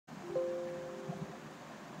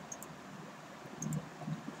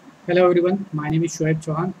Hello everyone, my name is Shoaib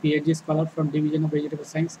Chauhan, PhD scholar from Division of Vegetable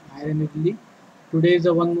Science, IIM New Delhi. Today is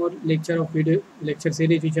the one more lecture of video lecture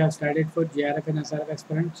series which I have started for JRF and SRF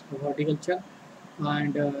aspirants of horticulture.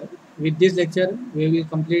 And with this lecture, we will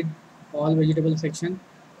complete all vegetable section,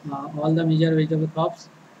 all the major vegetable crops.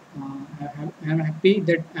 I am happy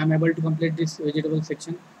that I am able to complete this vegetable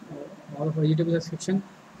section, all vegetable section,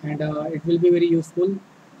 and it will be very useful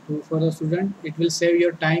for the student. It will save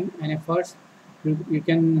your time and efforts. You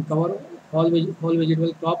can cover whole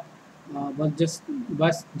vegetable crop, but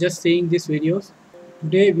just seeing these videos.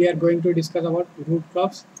 Today we are going to discuss about root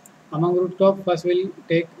crops. Among root crops, first we'll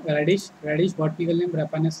take radish. Radish, botanical name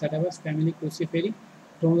Rapanus sativus, family Cruciferae.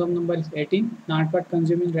 Chromosome number is 18. Plant part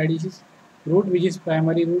consuming radish is root, which is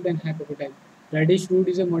primary root and hypocotyl. Radish root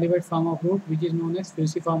is a modified form of root, which is known as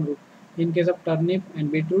fusiform root. In case of turnip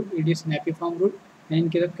and beetroot, it is napiform root, and in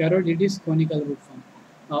case of carrot, it is conical root form.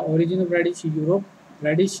 Origin of radish is Europe.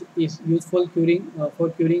 Radish is used for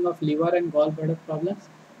curing of liver and gallbladder problems.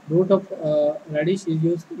 Root of radish is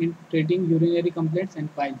used in treating urinary complaints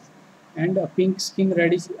and piles. And pink skin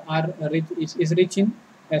radish is rich in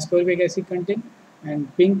ascorbic acid content,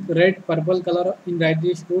 and pink, red, purple color in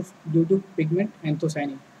radish roots due to pigment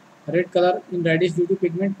anthocyanin. Red color in radish due to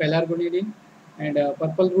pigment pelargonidine, and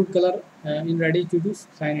purple root color in radish due to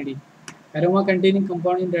cyanidine. Aroma containing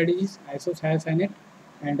compound in radish is isocyanate,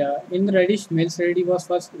 and in radish, male sterility was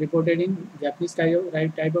first reported in Japanese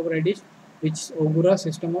type of radish, which is Ogura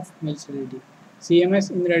system of male sterility.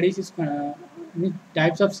 CMS in radish is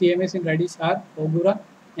types of CMS in radish are Ogura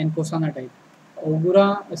and Kosana type.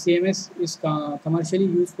 Ogura CMS is commercially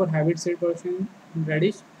used for habit seed production in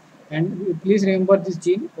radish, and please remember this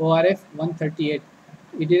gene ORF138.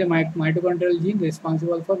 It is a mitochondrial gene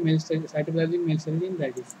responsible for cytoplasmic male sterility in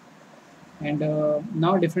radish. And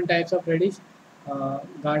now different types of radish: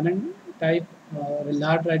 garden type,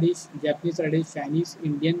 large radish, Japanese radish, Chinese,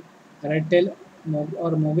 Indian, red tail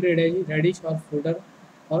or mogri radish, or fodder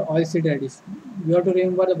or oilseed radish. You have to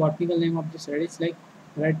remember the botanical name of this radish, like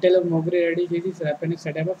red tail or mogri radish. It is Rapanus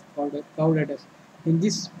sativus caudatus. In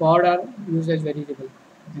this, pod are used as vegetable,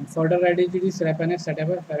 and fodder radish it is Rapanus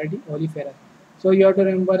sativus oleifera. So you have to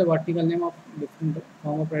remember the botanical name of different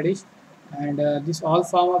form of radish, and this all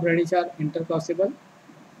form of radish are intercrossable.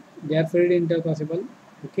 They are filled intercrossable.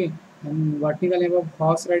 Okay, and botanical name of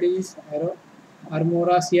horse radish is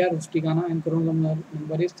Armoraceae rusticana, and chromosome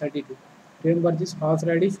number is 32. Remember this horse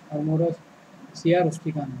radish, Armoraceae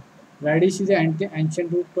rusticana. Radish is an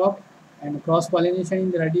ancient root crop, and cross pollination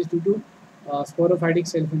in the radish due to sporophytic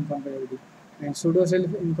self incompatibility. And pseudo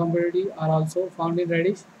self incompatibility are also found in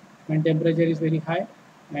radish when temperature is very high,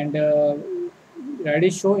 and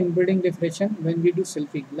radish show inbreeding depression when we do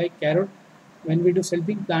selfing. Like carrot, when we do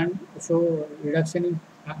selfing, plant show reduction in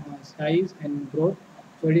size and growth,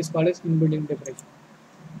 so it is called as inbreeding depression.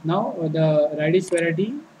 Now the radish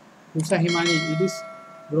variety Pusa himani, it is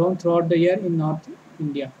grown throughout the year in North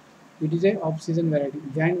India. It is a off-season variety.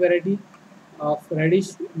 Giant variety of radish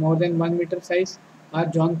more than 1 meter size are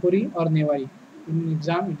Jaunpuri or Nevari. In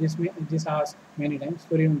exam, this asked many times.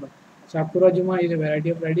 So remember, Sakura Juma is a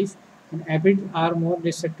variety of radish, and aphids are more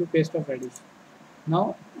destructive pest of radish.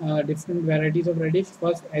 Now, different varieties of radish.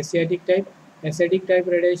 First, Asiatic type. Asiatic type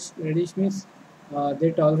radish means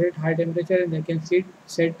they tolerate high temperature and they can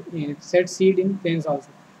set seed in plains also.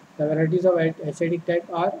 The varieties of Asiatic type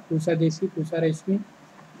are Pusa Desi, Pusa Reshmi,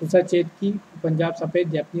 Pusa Chetki, Punjab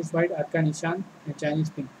Safed, Japanese White, Arka Nishan, and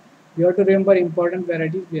Chinese Pink. You have to remember important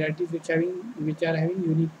varieties which are having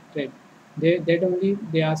unique trait. That only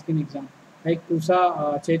they ask in exam. Like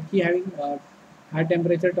Pusa Chetki having high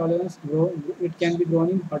temperature tolerance, it can be grown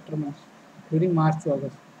in hotter months during March to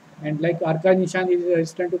August. And like Arka Nishan is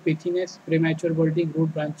resistant to pithiness, premature bolting,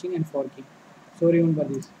 root branching, and forking. So remember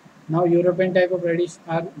this. Now European type of radish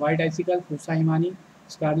are white icicle, Pusa himani,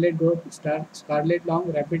 scarlet growth, scarlet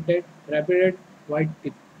long, rapid red, white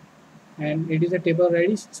tip. And it is a table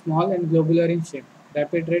radish, small and globular in shape,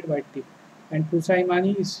 rapid red, white tip. And Pusa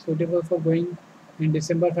himani is suitable for growing in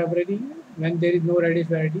December, February when there is no radish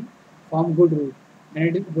variety, form good root. And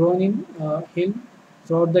it is grown in hill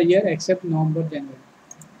throughout the year except November, January.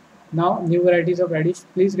 Now new varieties of radish.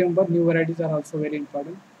 Please remember new varieties are also very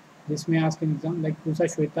important. This may ask in exam, like Pusa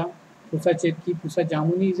Shweta, Pusa Chetki, Pusa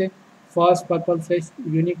Jamuni is a first purple fresh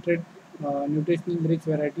unique trait, nutritional rich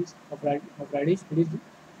varieties of radish. It is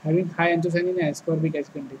having high anthocyanin and ascorbic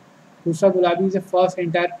acid content. Pusa Gulabi is a first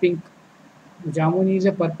entire pink. Jamuni is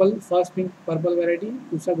a first pink purple variety.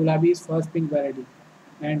 Pusa Gulabi is first pink variety,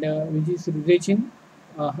 and which is rich in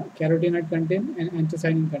carotenoid content and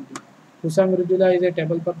anthocyanin content. Pusa Mridula is a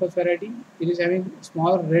table purpose variety. It is having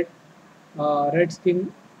small red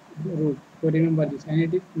skin root. So remember this, and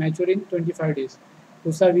it is mature in 25 days.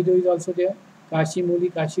 Pusa Vido is also there. Kashi Muli,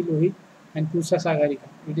 Kashi Lohit, and Pusa Sagarika.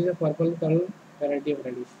 It is a purple color variety of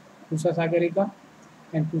radish. Pusa Sagarika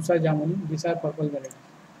and Pusa Jamuni. These are purple varieties.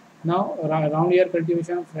 Now round year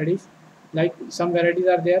cultivation of radish, like some varieties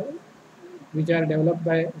are there which are developed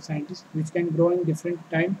by scientists which can grow in different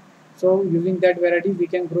time. So using that variety we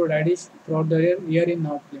can grow radish throughout the year in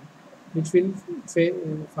North Plain, which will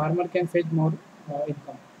farmer can fetch more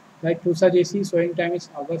income. Like Pusa JC sowing time is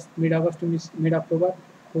August, mid-August to mid-October.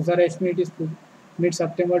 Pusa Rashmi it is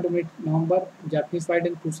mid-September to mid-November. Japanese White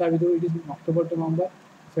and Pusa Vidu it is October to November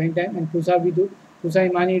sowing time, and Pusa Vidu, Pusa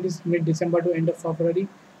Imani it is mid-December to end of February.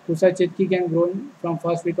 Pusa Chetki can grow from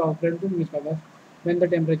first week of April to mid-August when the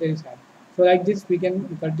temperature is high. So like this we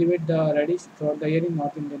can cultivate the radish throughout the year in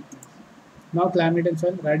North Indian plains. Now climate and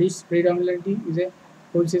soil. Radish predominantly is a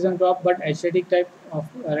full season crop, but Asiatic type of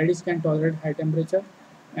radish can tolerate high temperature.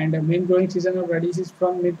 And the main growing season of radish is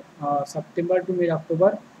from mid September to mid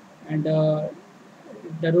October, and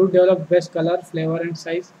the root develops best color, flavor, and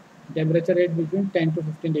size. Temperature rate between 10 to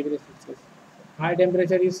 15 degrees Celsius. High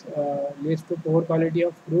temperature is leads to poor quality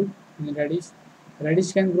of root in radish.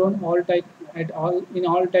 Radish can grow in all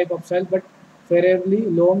type of soil, but favorably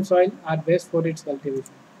loam soil are best for its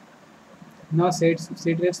cultivation. Now seed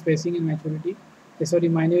rate spacing and maturity.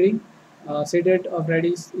 Manuring. Seed rate of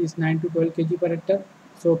radish is 9 to 12 kg per hectare.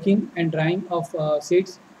 Soaking and drying of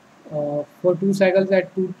seeds for 2 cycles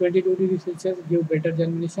at 22 degrees Celsius give better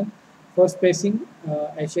germination. For spacing,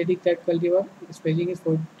 Asiatic type cultivar spacing is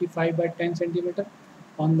 45 by 10 centimeter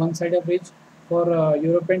on one side of ridge. For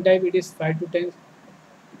European type, it is 5 to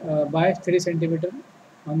 10 by 3 centimeter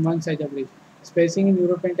on one side of ridge. Spacing in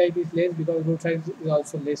European type is less because root size is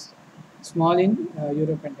also less. Small in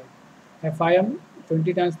European type. FIM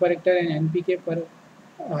 20 tons per hectare and NPK per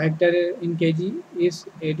hectare in kg is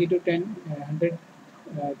 80 to 10 100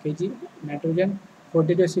 kg nitrogen,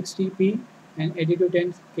 40 to 60 P and 80 to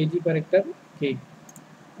 10 kg per hectare K.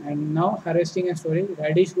 And now harvesting and storage.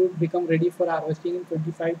 Radish root become ready for harvesting in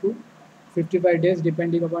 25 to 55 days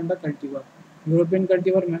depending upon the cultivar. European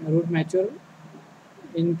cultivar root mature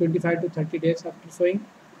in 25 to 30 days after sowing,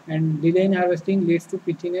 and delay in harvesting leads to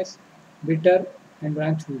pitchiness, bitter and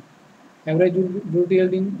branch root. Average root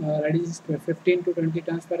yield in radish is 15 to 20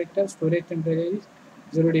 tons per hectare. Storage temperature is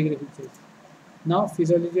 0 degrees Celsius. Now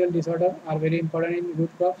physiological disorders are very important in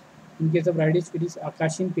root crops. In case of radish, it is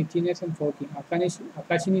acashin, pitchiness and forking.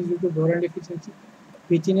 Acashin is due to boron deficiency.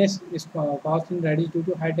 Pitchiness is caused in radish due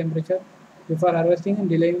to high temperature before harvesting and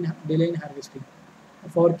delay in harvesting.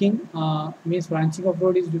 Forking means branching of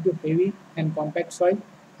root is due to heavy and compact soil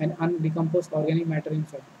and undecomposed organic matter in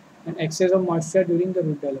soil, and excess of moisture during the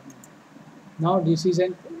root development. Now diseases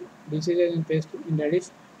and pests in radish.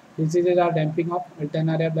 Diseases are damping of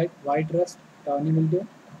alternaria like white rust, downy mildew,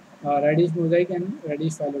 radish mosaic and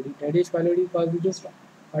radish phyllodes. Radish phyllodes is caused due to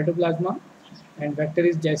phytoplasma and vector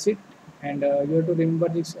is jacet, and you have to remember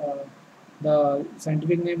this the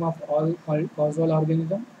scientific name of all causal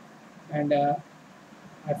organism, and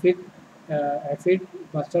aphid,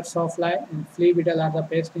 mustard sawfly and flea beetle are the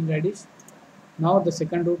pests in radish. Now the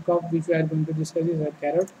second root crop which we are going to discuss is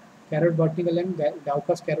carrot. Carrot botanical name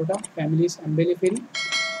Daucus carota. Family is Umbelliferae.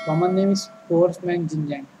 Common name is Sportsman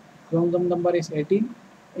gingiang. Chromosome number is 18.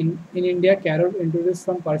 In India, carrot introduced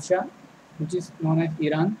from Persia, which is known as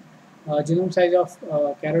Iran. Genome size of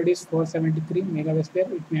carrot is 473 megabase.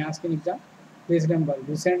 It may ask in exam. Please remember,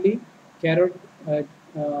 recently carrot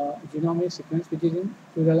genome is sequenced, which is in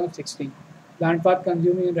 2016. Plant part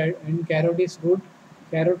consumed in carrot is root.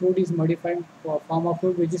 Carrot root is modified form of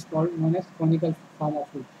food, which is known as conical form of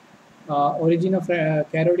food. Origin of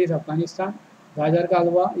carrot is Afghanistan. Gajar ka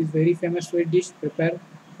halwa is very famous sweet dish prepared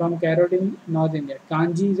from carrot in North India.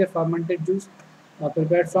 Kanji is a fermented juice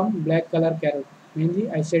prepared from black color carrot, mainly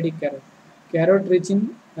Asiatic carrot. Carrot rich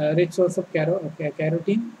in rich source of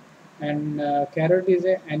carotene, and carrot is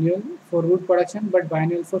a annual for root production but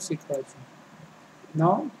biennial for seed production.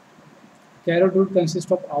 Now carrot root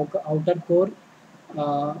consists of outer core,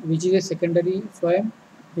 which is a secondary phloem.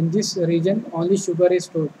 In this region, only sugar is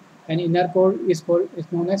stored, and inner core is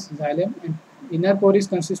known as xylem, and inner core is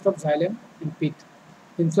consist of xylem and pith.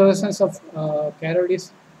 Inflorescence of carrot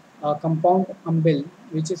is compound umbel,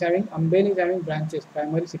 which is having branches,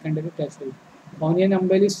 primary, secondary, tertiary. Onion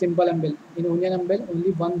umbel is simple umbel. In onion umbel,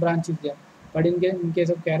 only one branch is there, but in case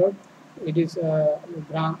of carrot, it is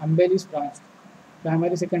umbel is branched.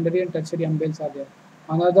 Primary, secondary, and tertiary umbels are there.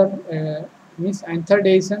 Another means anther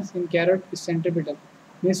dehiscence in carrot is centripetal.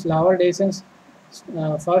 Means flower dehiscence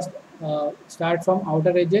first start from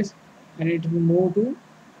outer edges and it will move to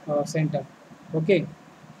center. Okay.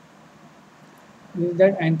 Means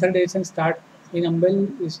that antherdation start in umbel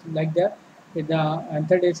is like that. If the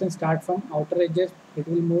antherdation start from outer edges, it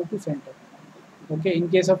will move to center. Okay, in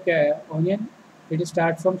case of onion, it will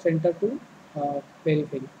start from center to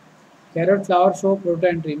periphery. Carrot flower show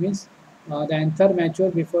proto-entry means the anther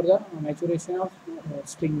mature before the maturation of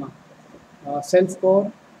stigma.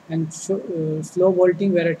 Self-core and slow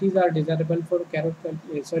bolting varieties are desirable for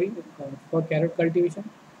for carrot cultivation.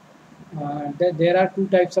 There are two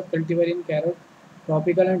types of cultivar in carrot: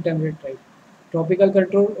 tropical and temperate type. Tropical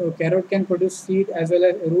control carrot can produce seed as well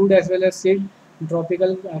as root as well as seed in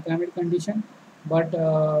tropical climate condition, but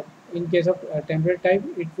in case of temperate type,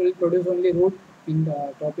 it will produce only root in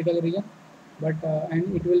the tropical region, but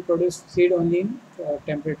and it will produce seed only in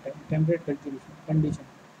temperate cultivation condition.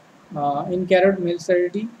 In carrot, male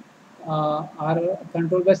sterility are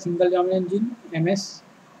controlled by single germination gene (MS),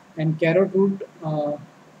 and carrot root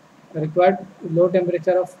required low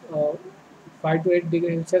temperature of 5 to 8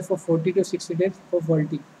 degrees Celsius for 40 to 60 days for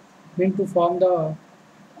vaulting. Mean to form the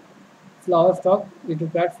flower stalk, it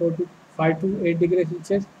required 4 to 5 to 8 degrees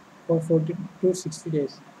Celsius for 40 to 60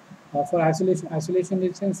 days. For isolation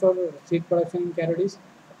distance for seed production in carrot is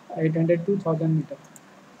 800 to 1000 meter.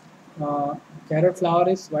 Carrot flower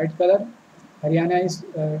is white color. Haryana is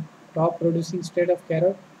top producing state of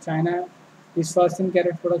carrot. China is first in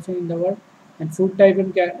carrot production in the world. And fruit type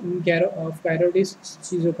in carrot is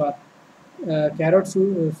Shizuoka.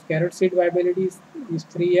 Carrot seed viability is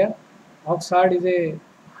 3 year. Oxheart is a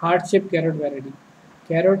heart-shaped carrot variety.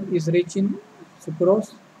 Carrot is rich in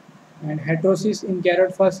sucrose, and heterosis in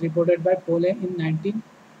carrot first reported by Pole in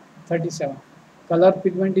 1937. Color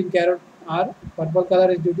pigment in carrot are: purple color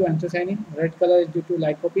is due to anthocyanin, red color is due to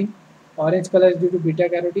lycopene, orange color is due to beta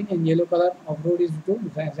carotene, and yellow color of root is due to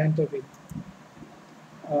xanthophyll.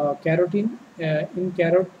 Carotene in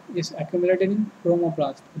carrot is accumulated in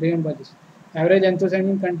chromoplast. Remember this. Average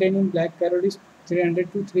anthocyanin contained in black carrot is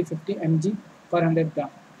 300 to 350 mg per 100 gram.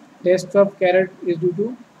 Taste of carrot is due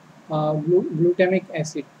to glutamic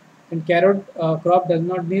acid. And carrot crop does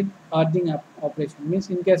not need earthing up operation. Means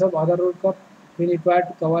in case of other root crop, we require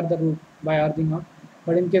to cover the root by earthing up.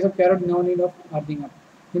 But in case of carrot, no need of earthing up.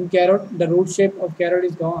 In carrot, the root shape of carrot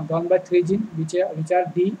is gone by 3 genes, which are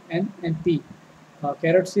D, N, and P.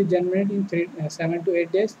 Carrot seed germinate in 7 to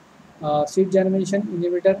 8 days. Seed germination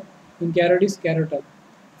inhibitor in carrot is carrotol.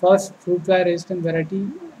 First fruit fly resistant variety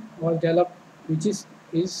was developed, which is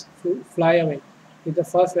fly away. Is the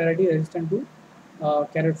first variety resistant to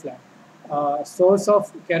carrot fly. Source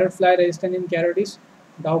of carrot fly resistant in carrot is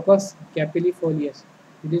Daucus capillifolius.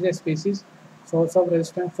 It is a species source of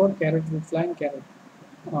resistance for carrot fruit fly in carrot.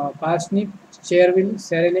 Parsnip, chervil,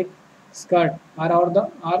 cerealic, skirt are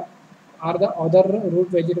the other root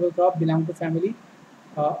vegetable crop belong to family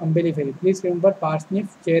Umbelliferae. Please remember parsnip,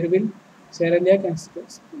 chervil, cerealiac, and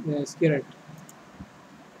skirt.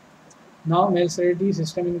 Now, male sterility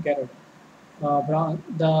system in carrot.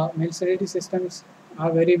 The male sterility systems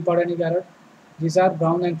are very important in carrot. These are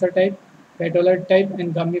brown anther type, petaloid type,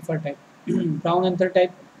 and gummifer type. Brown anther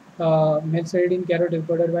type male sterility in carrot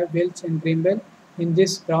reported by Welch and Greenbell. In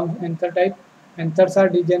this brown anther type, anthers are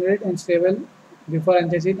degenerate and stable before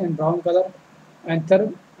anthocene, and brown color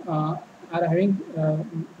anther are having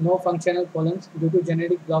no functional pollens due to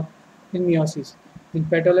genetic block in meiosis. In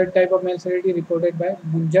petaloid type of male sterility reported by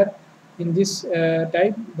Munjar, in this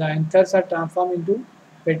type, the anthers are transformed into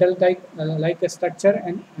petal type like a structure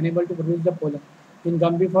and unable to produce the pollen. In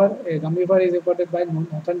gummifer is reported by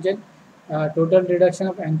Northangel. Total reduction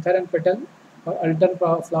of anther and petal or alter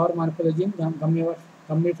flower morphology in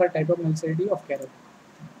gummifer type of male sterility of carrot.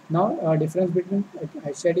 Now, difference between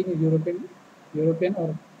Asiatic and European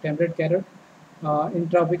or temperate carrot. In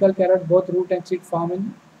tropical carrot, both root and seed form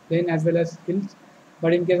in plain as well as hills.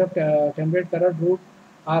 But in case of temperate carrot, root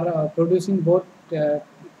are producing both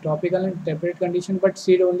tropical and temperate condition, but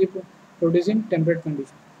seed only producing temperate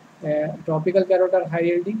condition. Tropical carrot are high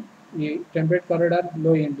yielding, temperate carrot are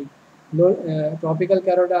low yielding. Tropical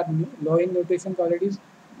carrot are low in nutrition qualities,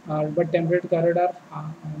 but temperate carrot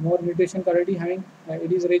are more nutrition quality, having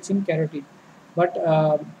it is rich in carotene. But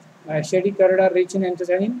Asiatic carrot are rich in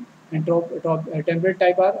anthocyanin, and temperate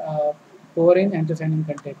type are poor in anthocyanin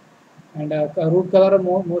content. And root color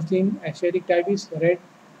mostly in Asiatic type is red,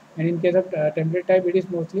 and in case of temperate type it is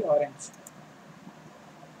mostly orange.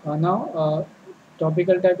 Now,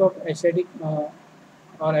 tropical type of Asiatic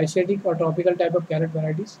or Asiatic or tropical type of carrot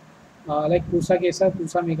varieties like Pusa Kesar,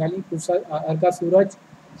 Pusa Meghali, Pusa Arka Suraj,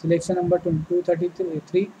 selection number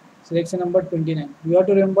 233, selection number 29. You have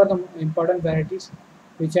to remember the important varieties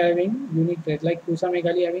which are having unique trait, like Pusa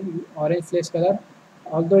Meghali having orange flesh color,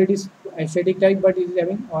 although it is Asiatic type, but it is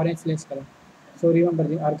having orange flesh color. So remember,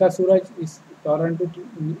 the Arca Suraj is tolerant to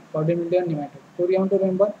powdery and nematode. So you have to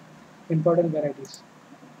remember important varieties.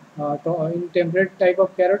 In temperate type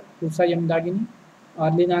of carrot, Pusa Yamdagini,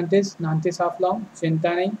 Arli Nantes, Nantes Aflam,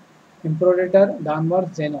 Chentani, Imperator,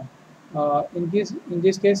 Danvar, Zeno. In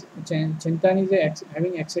this case, Chentani is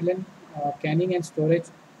having excellent canning and storage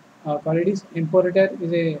qualities. Imperator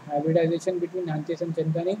is a hybridization between Nantes and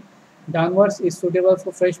Chentani. Danvers is suitable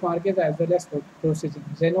for fresh markets as well as processing.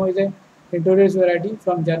 Zeno is a introduced variety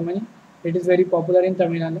from Germany. It is very popular in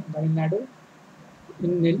Tamil Nadu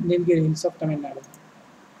in Nilgiri Hills of Tamil Nadu.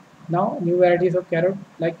 Now, new varieties of carrot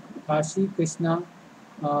like Kashi, Krishna,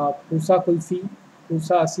 Pusa Kulfi,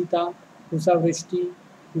 Pusa Asita, Pusa Vrishti,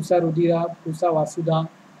 Pusa Rudira, Pusa Vasuda,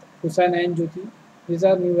 Pusa Nayan Jyoti. These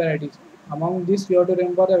are new varieties. Among these, you have to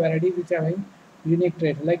remember the varieties which are having unique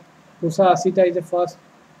traits. Like Pusa Asita is the first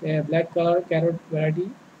black color carrot variety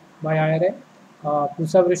by IRA.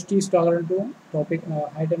 Pusa Vrishti is tolerant to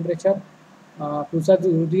high temperature. Pusa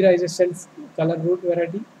Rudira is a self color root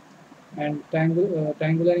variety and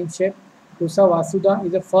triangular in shape. Pusa Vasuda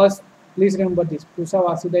is the first, please remember this, Pusa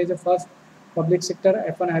Vasuda is the first public sector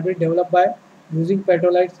F1 hybrid developed by using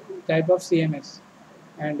petrolite type of CMS.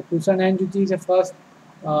 And Pusa Nanjuti is the first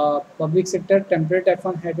public sector temperate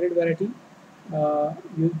F1 hybrid variety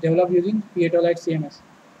developed using petrolite CMS.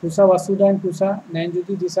 Pusa Vasuda and Pusa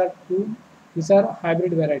Nanjuti, these are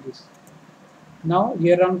hybrid varieties. Now,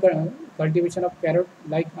 year-round cultivation of carrot,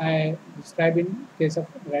 like I described in case of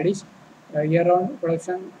radish, year-round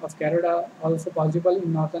production of carrot are also possible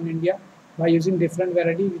in northern India by using different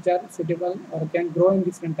varieties which are suitable or can grow in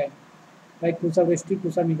different time, like Pusa Vesti,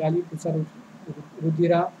 Pusa Migali, Pusa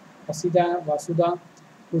Rudira, Asida, Vasuda,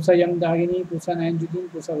 Pusa Yamdagini, Pusa Nayanjudin,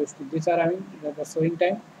 Pusa Vesti. These are having the sowing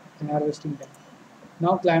time and harvesting time.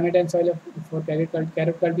 Now, climate and soil for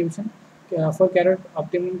carrot cultivation. For carrot,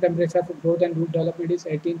 optimum temperature for growth and root development is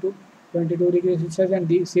 18 to 22 degrees Celsius, and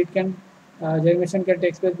the seed germination can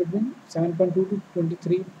take place between 7.2 to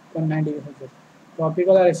 23.9 degrees Celsius.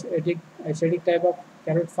 Tropical or acidic type of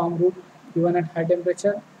carrot farm root even at high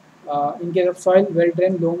temperature. In case of soil,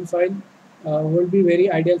 well-drained loam soil will be very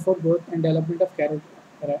ideal for growth and development of carrot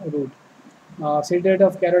root. Seed rate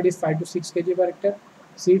of carrot is 5 to 6 kg per hectare.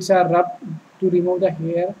 Seeds are rubbed to remove the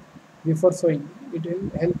hair before sowing. It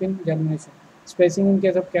will help in germination. Spacing in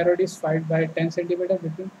case of carrot is 5 by 10 centimeter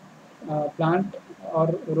between plant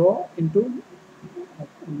or row into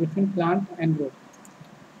between plant and row.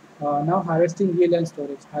 Now, harvesting, yield and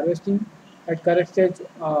storage. Harvesting at correct stage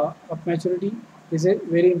of maturity is a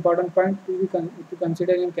very important point to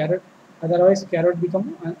consider in carrot. Otherwise,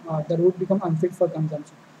 the root become unfit for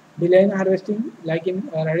consumption. Delay in harvesting, like in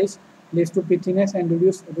radish, leads to pithiness and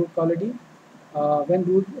reduced root quality. When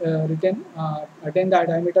root attain the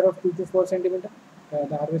diameter of 2 to 4 centimeter,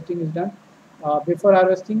 the harvesting is done. Before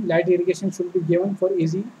harvesting, light irrigation should be given for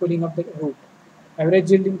easy cooling of the root.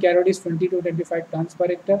 Average yield in carrot is 20 to 25 tons per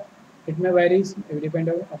hectare. It may vary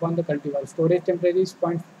depending upon the cultivar. Storage temperature is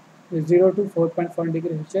 0 to 4.4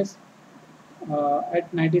 degrees Celsius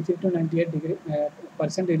at 93 to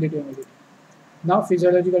 98% relative humidity. Now,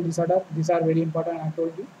 physiological disorder. These are very important. I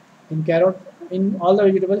told you. In carrot, in all the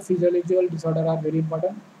vegetables, physiological disorder are very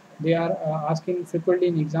important. They are asking frequently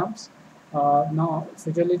in exams. Now,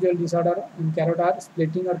 physiological disorder in carrot are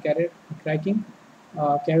splitting or carrot cracking,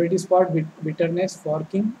 cavity spot, bitterness,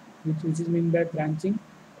 forking, which is meant by branching,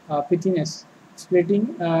 pithiness.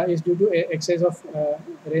 Splitting is due to excess of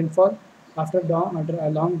rainfall after a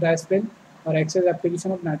long dry spell or excess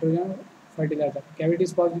application of nitrogen fertilizer. Cavity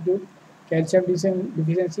spot due to calcium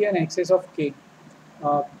deficiency and excess of K.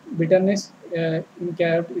 Bitterness in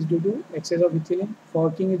carrot is due to excess of ethylene.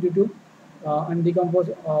 Forking is due to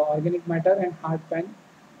undecomposed organic matter and hard pan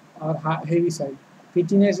or heavy soil.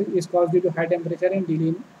 Pithiness is caused due to high temperature and delay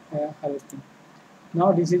in harvesting.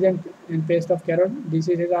 Now, disease and pest of carrot.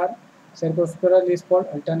 Diseases are Cercospora leaf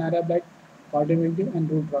spot, Alternara blight, powdery mildew, and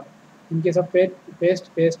root rot. In case of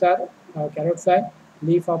pests are carrot fly,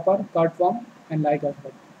 leaf hopper, cutworm, and lichen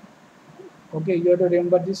spot. Okay, you have to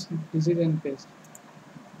remember this disease and pest.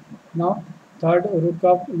 Now, third root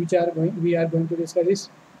crop which we are going to discuss is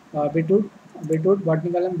beetroot. Beetroot,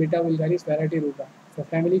 Botanical Beta vulgaris variety ruta. So,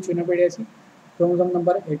 family Chenopodiaceae, chromosome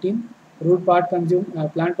number 18. Plant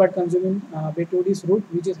part consuming beetroot is root,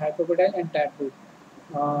 which is hypopodile and taproot.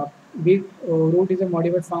 Root is a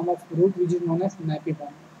modified form of root which is known as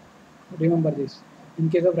napiform. Remember this. In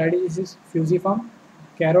case of radish, this is fusiform.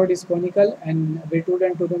 Carrot is conical, and beetroot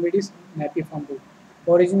and turbid is napiform root.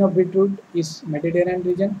 Origin of beetroot is Mediterranean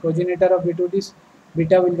region. Progenitor of beetroot is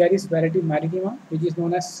Beta vulgaris variety maritima, which is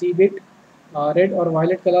known as sea beet. Red or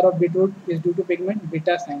violet color of beetroot is due to pigment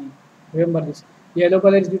beta cyanine. Remember this. Yellow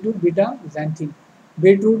color is due to beta xanthine.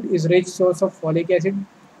 Beetroot is rich source of folic acid,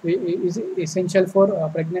 is essential for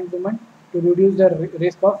pregnant women to reduce the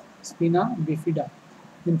risk of spina bifida.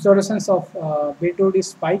 Inflorescence of beetroot is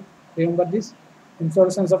spike. Remember this.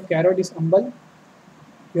 Inflorescence of carrot is umbel.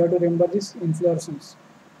 You have to remember this inflorescence.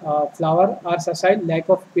 Flower are sessile, lack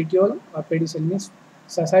of petiole or pedicel means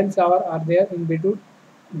sessile flower are there in beetroot.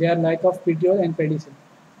 They are lack of petiole and pedicel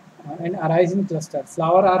and arise in cluster.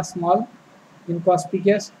 Flower are small,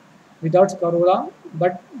 inconspicuous, without corolla,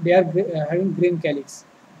 but they are having green calyx.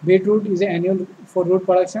 Beetroot is annual for root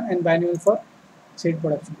production and biennial for seed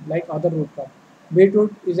production, like other root crop.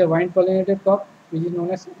 Beetroot is a vine pollinated crop, which is known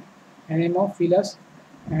as Anemophilus,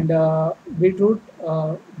 and beetroot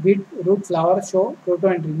flower show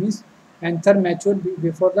protoentry means anther mature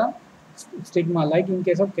before the stigma, like in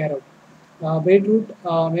case of carrot. Beetroot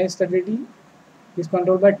male sterility is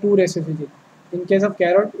controlled by two recessive genes. In case of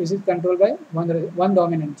carrot, it is controlled by one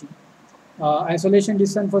dominant gene. Isolation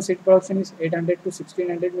distance for seed production is 800 to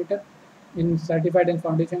 1600 meter in certified and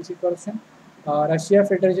foundation seed production. Russia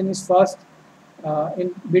Federation is first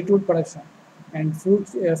in beetroot production, and fruit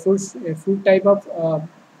type of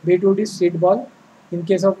beetroot is seed ball. In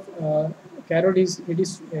case of carrot, it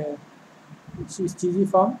is cheesy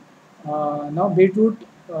form. Now beetroot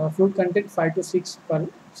fruit content 5 to 6 per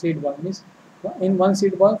seed ball. Means in one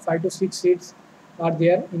seed ball 5 to 6 seeds are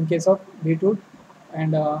there in case of beetroot,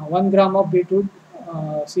 and 1 gram of beetroot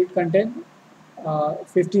seed contain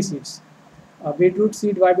 50 seeds. Beetroot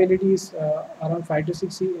seed viability is around 5 to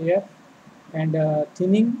 6 years, and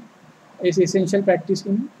thinning is essential practice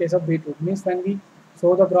in case of beetroot. Means when we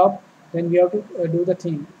sow the crop, then we have to do the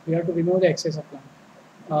thinning. We have to remove the excess of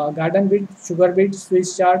plant. Garden beet, sugar beet,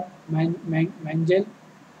 Swiss chard, manjel,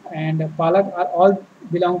 and palak are all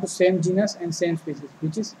belong to same genus and same species,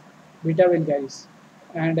 which is Beta vulgaris.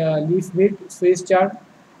 And leaf beet, Swiss chard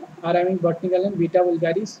are having botanical name Beta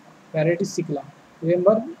vulgaris, variety Cycla.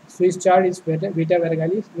 Remember, Swiss chard is Beta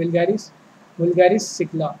vulgaris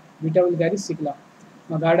Cycla, Beta vulgaris Cycla.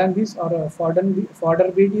 Garden beet or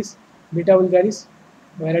fodder beet is Beta vulgaris,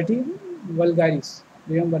 variety vulgaris.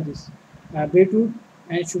 Remember this. Beetroot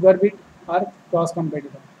and sugar beet are cross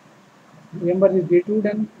compatible. Remember, this beetroot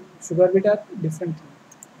and sugar beet are different things.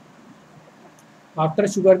 After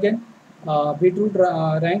sugarcane, beetroot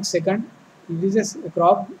ranks second. It is a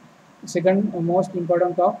crop, second most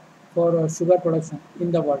important crop for sugar production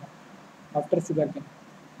in the world after sugarcane.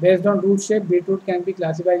 Based on root shape, beetroot can be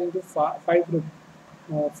classified into 5 groups: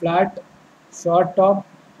 flat, short top,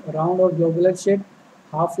 round or globular shape,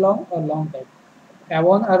 half long or long type.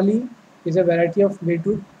 Avon early is a variety of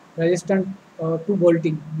beetroot resistant to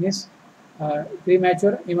bolting, means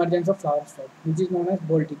premature emergence of flower stalk, which is known as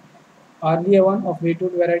bolting. Early Avon of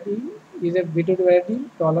beetroot variety is a beetroot variety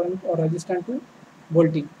tolerant or resistant to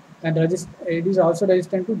bolting, and it is also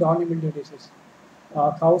resistant to downy mildew disease.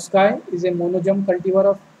 Cow sky is a monogam cultivar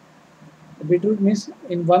of beetroot, means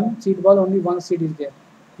in one seed ball only one seed is there.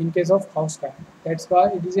 In case of cow sky, that's why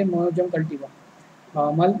it is a monogam cultivar.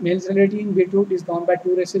 Male sterility in beetroot is bound by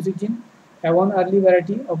two recessive genes. Avon early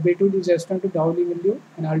variety of beetroot is resistant to downy mildew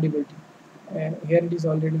and early bolting. Here it is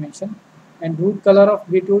already mentioned. And root color of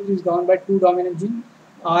beetroot is bound by two dominant genes,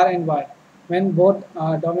 R and Y. When both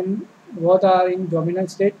are in dominant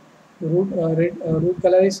state, root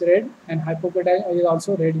color is red and hypocotyle is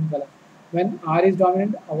also red in color. When R is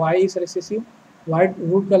dominant, Y is recessive, white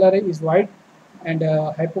root color is white and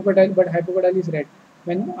hypocotyle is red.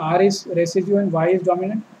 When R is recessive and Y is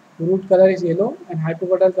dominant, root color is yellow and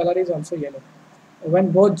hypocotyle color is also yellow.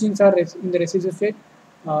 When both genes are in the recessive state,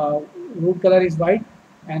 root color is white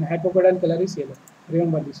and hypocotyle color is yellow.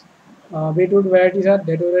 Remember this. Beetroot varieties are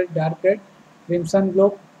Dedo red, dark red, crimson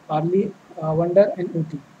globe, early wonder, and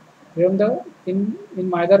uti. Remember, in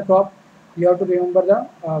either crop, you have to remember the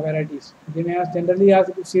varieties. They may generally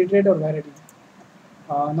ask seed rate or variety.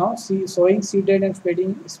 Now, sowing seed rate and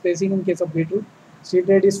spacing in case of beetroot. Seed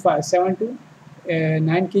rate is 7 to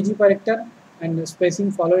 9 kg per hectare, and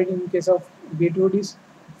spacing followed in case of beetroot is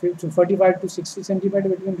 45 to 60 centimeter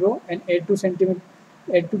between row and 8 to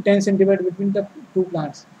 10 centimeter between the two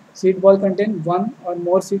plants. Seed ball contain one or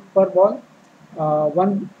more seed per ball.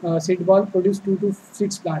 One seed ball produce 2 to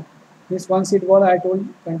 6 plants. This one seed ball I told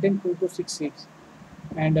contain 2 to 6 seeds.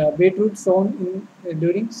 And beetroot sown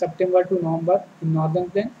during September to November in northern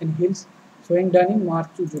plain and hills, sowing done in March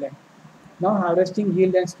to July. Now harvesting,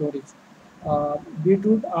 yield and storage.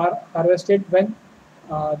 Beetroot are harvested when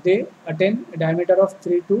they attain a diameter of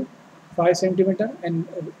 3 to 5 centimeter, and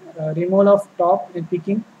removal of top and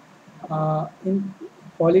picking in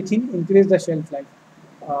polythene increase the shelf life.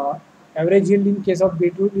 Average yield in case of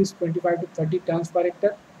beetroot is 25 to 30 tons per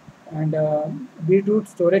hectare, and beetroot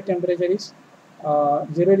storage temperature is 0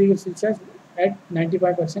 degrees Celsius at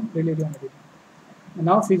 95% relative humidity.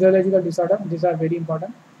 Now physiological disorder, these are very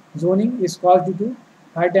important. Zoning is caused due to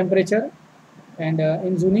high temperature, and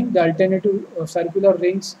in zoning the alternative circular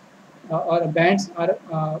rings or bands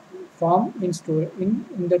are formed in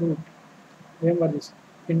the root. Remember this.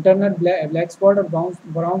 Internal black spot or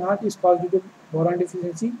brown heart is caused due to boron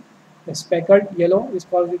deficiency. The speckled yellow is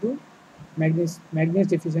caused due to magnesium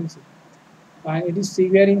deficiency, and it is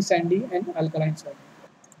severe in sandy and alkaline soil.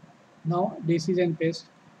 Now, disease and pest.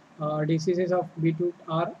 Diseases of beetroot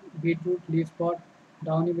are beetroot leaf spot,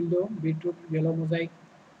 downy mildew, beetroot yellow mosaic,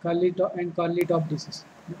 curly top disease.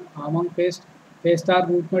 Among pests are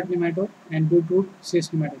root knot nematode and beetroot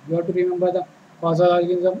cyst nematode. You have to remember the causal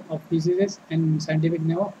organism of diseases and scientific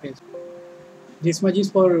name of pest. This much is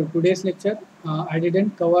for today's lecture. I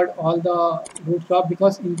didn't cover all the root crop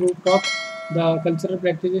because in root crop the cultural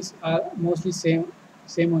practices are mostly same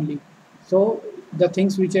only. So the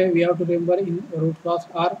things which we have to remember in root crops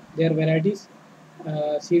are their varieties,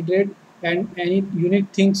 seed rate, and any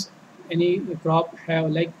unique things any crop have,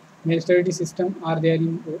 like melistability system are there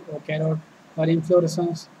in carrot or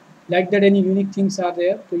inflorescence. Like that, any unique things are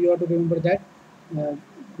there. So you have to remember that, uh,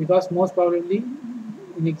 because most probably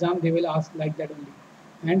in exam they will ask like that only.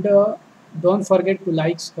 And don't forget to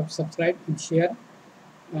like, subscribe and share.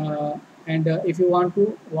 And if you want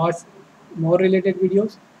to watch more related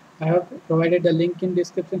videos, I have provided the link in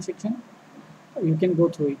description section. You can go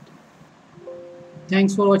through it.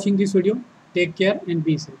 Thanks for watching this video. Take care and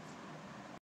be safe.